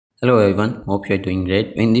Hello everyone, hope you are doing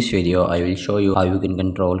great. In this video, I will show you how you can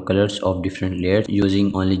control colors of different layers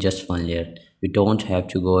using only just one layer. You don't have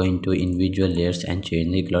to go into individual layers and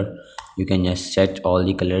change the color. You can just set all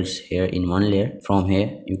the colors here in one layer. From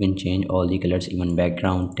here, you can change all the colors, even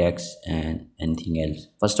background, text and anything else.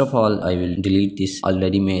 First of all, I will delete this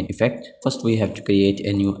already made effect. First, we have to create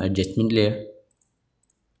a new adjustment layer.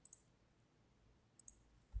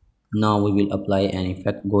 Now we will apply an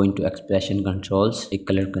effect. Go into expression controls, a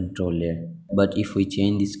color control layer. But if we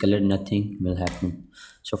change this color, nothing will happen.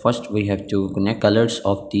 So first we have to connect colors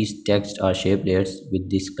of these text or shape layers with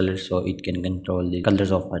this color so it can control the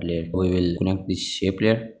colors of our layer. We will connect this shape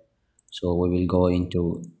layer. So we will go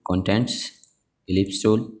into contents, ellipse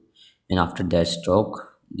tool, and after that stroke.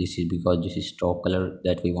 This is because this is stroke color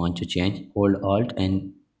that we want to change. Hold alt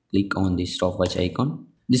and click on the stopwatch icon.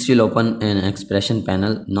 This will open an expression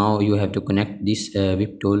panel. Now you have to connect this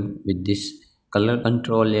whip tool with this color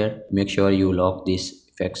control layer. Make sure you lock this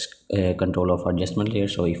effects control of adjustment layer.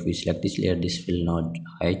 So if we select this layer, this will not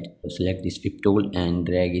hide. So select this whip tool and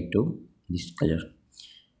drag it to this color.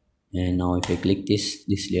 And now if I click this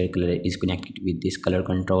layer color is connected with this color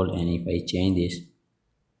control, and if I change this,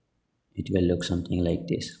 it will look something like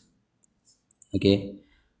this. Okay,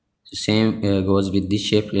 so same goes with this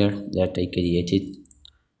shape layer that I created.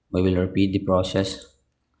 We will repeat the process.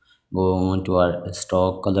 Go on to our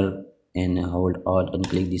stock color and hold alt and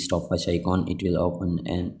click the stopwatch icon. It will open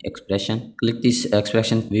an expression. Click this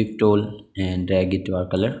expression whip tool and drag it to our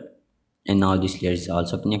color. And now this layer is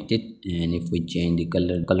also connected, and if we change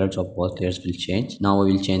the colors of both layers will change. Now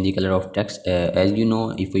we will change the color of text. As you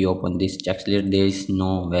know, if we open this text layer, there is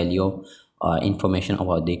no value information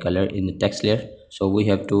about the color in the text layer, so we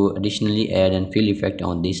have to additionally add an fill effect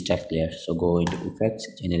on this text layer. So go into effects,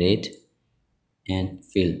 generate and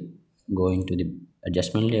fill. Go into the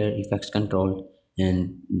adjustment layer, effects control,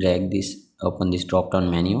 and drag this, open this drop down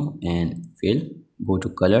menu and fill. Go to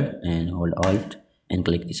color and hold alt and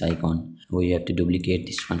click this icon. We have to duplicate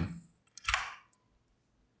this one.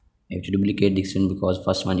 I have to duplicate this one because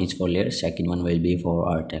first one is for layer, second one will be for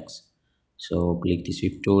our text. So click this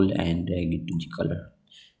whip tool and drag it to the color.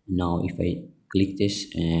 Now if I click this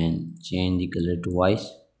and change the color to white,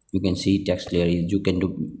 you can see text layer. You can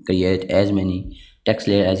create as many text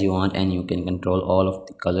layer as you want, and you can control all of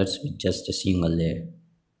the colors with just a single layer.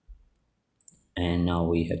 And now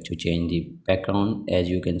we have to change the background. As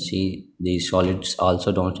you can see, the solids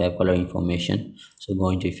also don't have color information. So go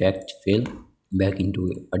into effect, fill, back into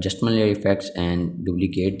adjustment layer effects and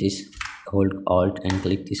duplicate this. Hold alt and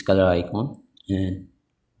click this color icon and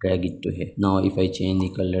drag it to here. Now if I change the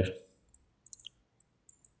color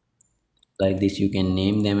like this, you can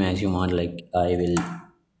name them as you want. Like I will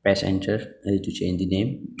press enter to change the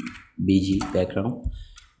name, BG background,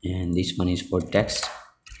 and this one is for text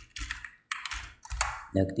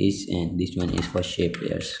like this, and this one is for shape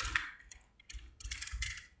layers.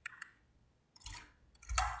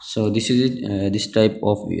 So this is it. This type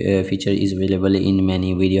of feature is available in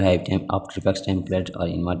many video hype After Effects templates or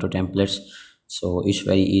Inverto templates. So it's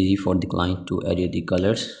very easy for the client to edit the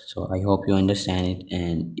colors. So I hope you understand it,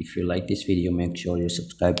 and if you like this video, make sure you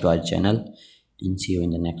subscribe to our channel, and see you in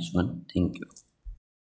the next one. Thank you.